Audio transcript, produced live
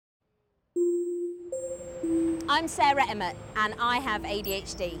I'm Sarah Emmott and I have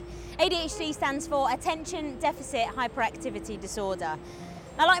ADHD. ADHD stands for Attention Deficit Hyperactivity Disorder.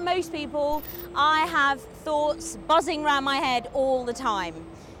 Now, like most people, I have thoughts buzzing around my head all the time.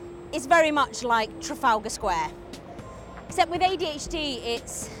 It's very much like Trafalgar Square. Except with ADHD,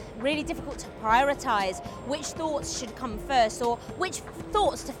 it's really difficult to prioritise which thoughts should come first or which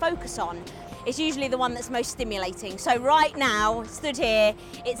thoughts to focus on. It's usually the one that's most stimulating. So right now, stood here,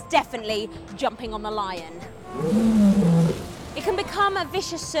 it's definitely jumping on the lion. It can become a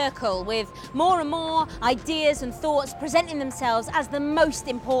vicious circle with more and more ideas and thoughts presenting themselves as the most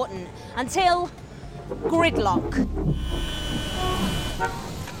important until gridlock.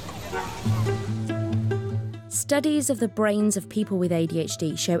 Studies of the brains of people with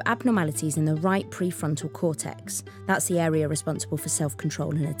ADHD show abnormalities in the right prefrontal cortex. That's the area responsible for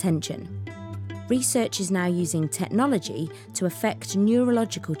self-control and attention. Research is now using technology to affect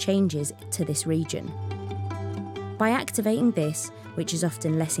neurological changes to this region. By activating this, which is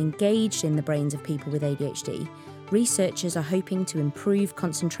often less engaged in the brains of people with ADHD, researchers are hoping to improve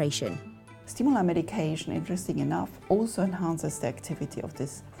concentration. Stimulant medication, interesting enough, also enhances the activity of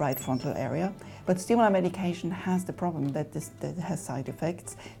this right frontal area. But stimulant medication has the problem that it has side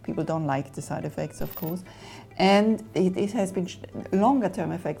effects. People don't like the side effects, of course. And it has been, longer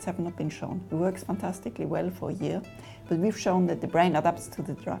term effects have not been shown. It works fantastically well for a year, but we've shown that the brain adapts to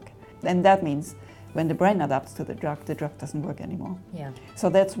the drug. And that means when the brain adapts to the drug doesn't work anymore. Yeah. So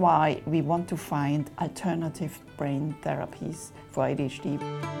that's why we want to find alternative brain therapies for ADHD.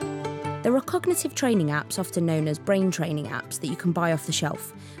 There are cognitive training apps, often known as brain training apps, that you can buy off the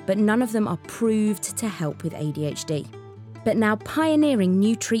shelf, but none of them are proved to help with ADHD. But now pioneering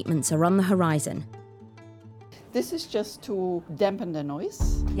new treatments are on the horizon. This is just to dampen the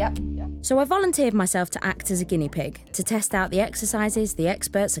noise. Yep. So I volunteered myself to act as a guinea pig to test out the exercises the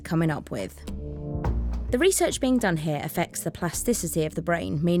experts are coming up with. The research being done here affects the plasticity of the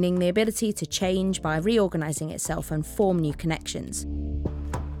brain, meaning the ability to change by reorganising itself and form new connections.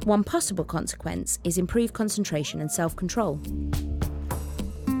 One possible consequence is improved concentration and self-control.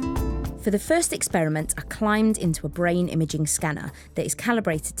 For the first experiment, I climbed into a brain imaging scanner that is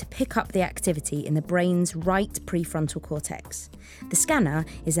calibrated to pick up the activity in the brain's right prefrontal cortex. The scanner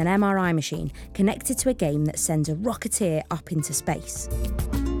is an MRI machine connected to a game that sends a rocketeer up into space.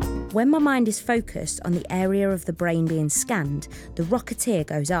 When my mind is focused on the area of the brain being scanned, the rocketeer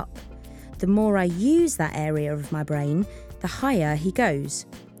goes up. The more I use that area of my brain, the higher he goes.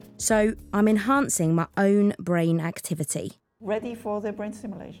 So I'm enhancing my own brain activity. Ready for the brain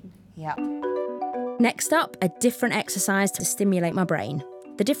stimulation? Yeah. Next up, a different exercise to stimulate my brain.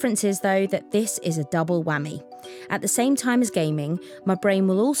 The difference is, though, that this is a double whammy. At the same time as gaming, my brain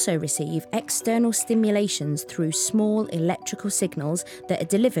will also receive external stimulations through small electrical signals that are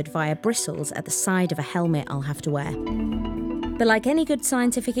delivered via bristles at the side of a helmet I'll have to wear. But like any good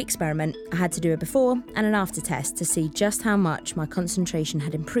scientific experiment, I had to do a before and an after test to see just how much my concentration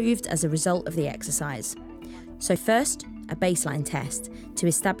had improved as a result of the exercise. So first, a baseline test to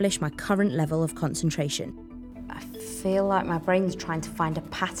establish my current level of concentration. I feel like my brain's trying to find a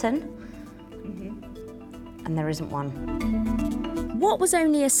pattern, and there isn't one. What was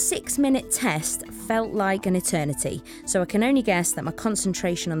only a 6-minute test felt like an eternity, so I can only guess that my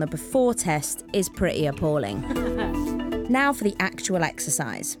concentration on the before test is pretty appalling. Now for the actual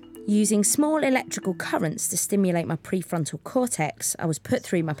exercise. Using small electrical currents to stimulate my prefrontal cortex, I was put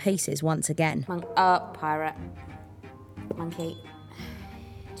through my paces once again. Pirate. Monkey.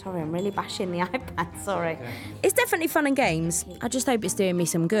 Sorry, I'm really bashing the iPad, sorry. Okay. It's definitely fun and games. I just hope it's doing me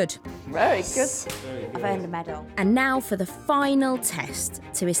some good. Very good. I've earned a medal. And now for the final test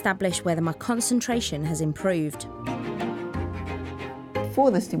to establish whether my concentration has improved.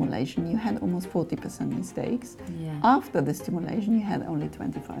 Before the stimulation, you had almost 40% mistakes. Yeah. After the stimulation, you had only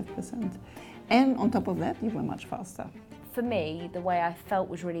 25%. And on top of that, you were much faster. For me, the way I felt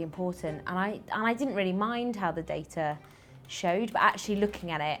was really important, and I didn't really mind how the data showed, but actually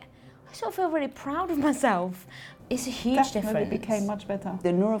looking at it, I sort of feel really proud of myself. It's a huge difference. It became much better.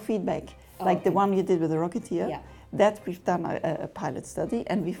 The neurofeedback, like the one you did with the Rocketeer, that we've done a pilot study,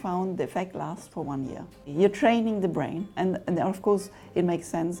 and we found the effect lasts for 1 year. You're training the brain, and of course it makes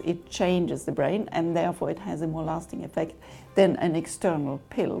sense, it changes the brain, and therefore it has a more lasting effect than an external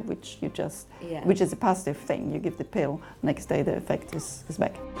pill, which which is a passive thing. You give the pill, next day the effect is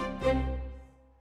back.